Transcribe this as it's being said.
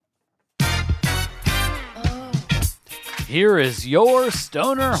Here is your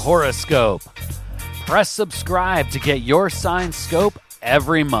Stoner Horoscope. Press subscribe to get your signed scope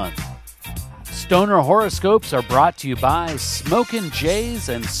every month. Stoner Horoscopes are brought to you by Smokin' Jays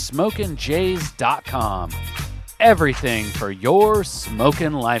and SmokinJays.com. Everything for your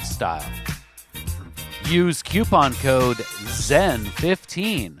smokin' lifestyle. Use coupon code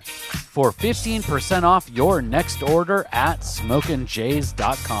ZEN15 for 15% off your next order at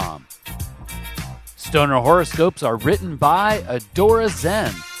SmokinJays.com. Stoner Horoscopes are written by Adora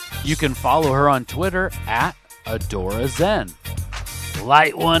Zen. You can follow her on Twitter at Adora Zen.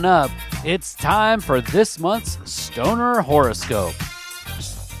 Light one up. It's time for this month's Stoner Horoscope.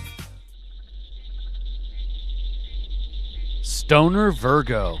 Stoner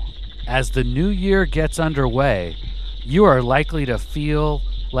Virgo. As the new year gets underway, you are likely to feel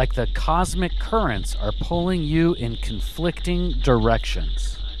like the cosmic currents are pulling you in conflicting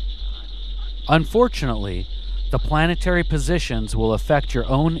directions. Unfortunately, the planetary positions will affect your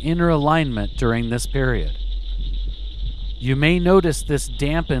own inner alignment during this period. You may notice this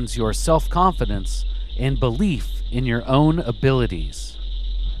dampens your self-confidence and belief in your own abilities.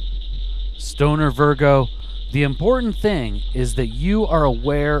 Stoner Virgo, the important thing is that you are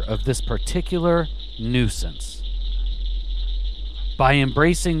aware of this particular nuisance. By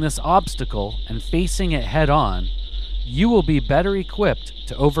embracing this obstacle and facing it head-on, you will be better equipped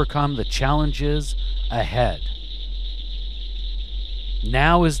to overcome the challenges ahead.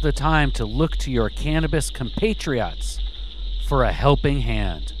 Now is the time to look to your cannabis compatriots for a helping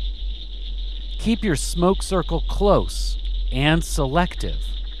hand. Keep your smoke circle close and selective.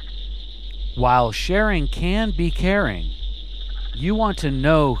 While sharing can be caring, you want to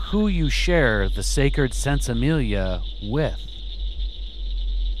know who you share the sacred Sensimilia with.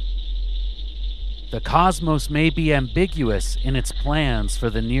 The cosmos may be ambiguous in its plans for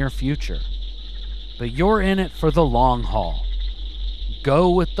the near future, but you're in it for the long haul. Go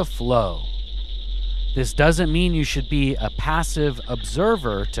with the flow. This doesn't mean you should be a passive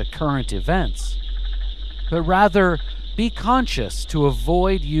observer to current events, but rather be conscious to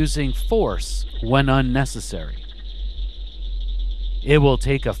avoid using force when unnecessary. It will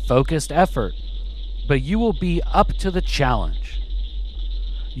take a focused effort, but you will be up to the challenge.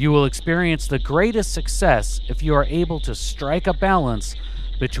 You will experience the greatest success if you are able to strike a balance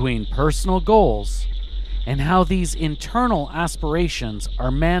between personal goals and how these internal aspirations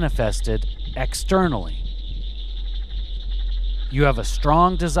are manifested externally. You have a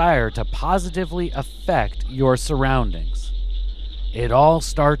strong desire to positively affect your surroundings. It all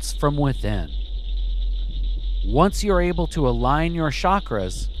starts from within. Once you are able to align your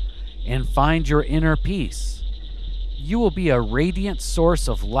chakras and find your inner peace, you will be a radiant source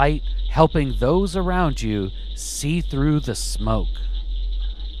of light, helping those around you see through the smoke.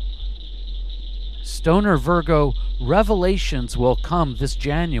 Stoner Virgo, revelations will come this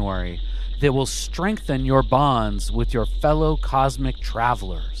January that will strengthen your bonds with your fellow cosmic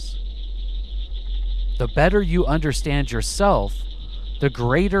travelers. The better you understand yourself, the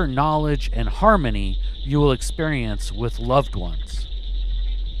greater knowledge and harmony you will experience with loved ones.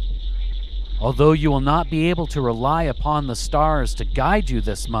 Although you will not be able to rely upon the stars to guide you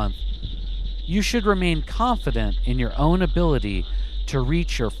this month, you should remain confident in your own ability to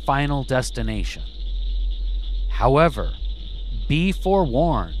reach your final destination. However, be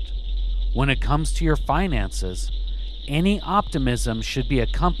forewarned. When it comes to your finances, any optimism should be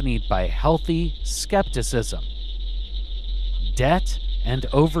accompanied by healthy skepticism. Debt and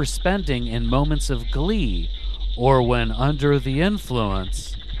overspending in moments of glee or when under the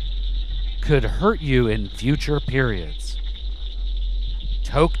influence could hurt you in future periods.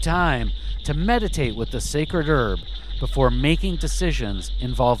 Take time to meditate with the sacred herb before making decisions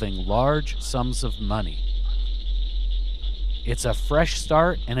involving large sums of money. It's a fresh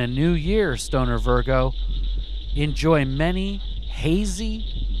start and a new year, Stoner Virgo. Enjoy many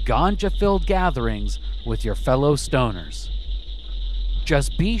hazy, ganja-filled gatherings with your fellow stoners.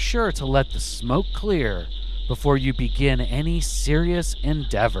 Just be sure to let the smoke clear before you begin any serious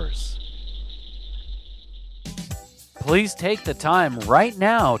endeavors. Please take the time right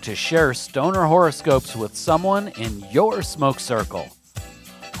now to share Stoner Horoscopes with someone in your smoke circle.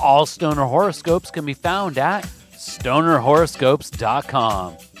 All Stoner Horoscopes can be found at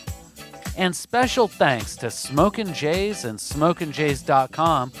StonerHoroscopes.com. And special thanks to Smokin' Jays and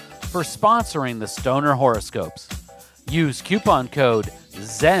SmokinJays.com for sponsoring the Stoner Horoscopes. Use coupon code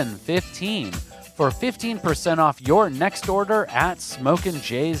ZEN15 for 15% off your next order at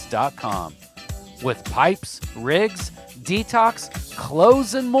SmokinJays.com. With pipes, rigs, detox,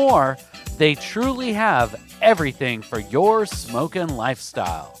 clothes, and more, they truly have everything for your smokin'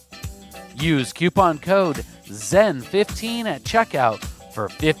 lifestyle. Use coupon code ZEN15 at checkout for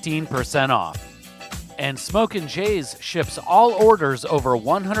 15% off. And Smokin' Jay's ships all orders over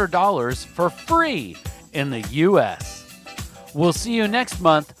 $100 for free in the U.S. We'll see you next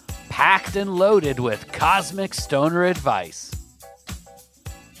month, packed and loaded with cosmic stoner advice.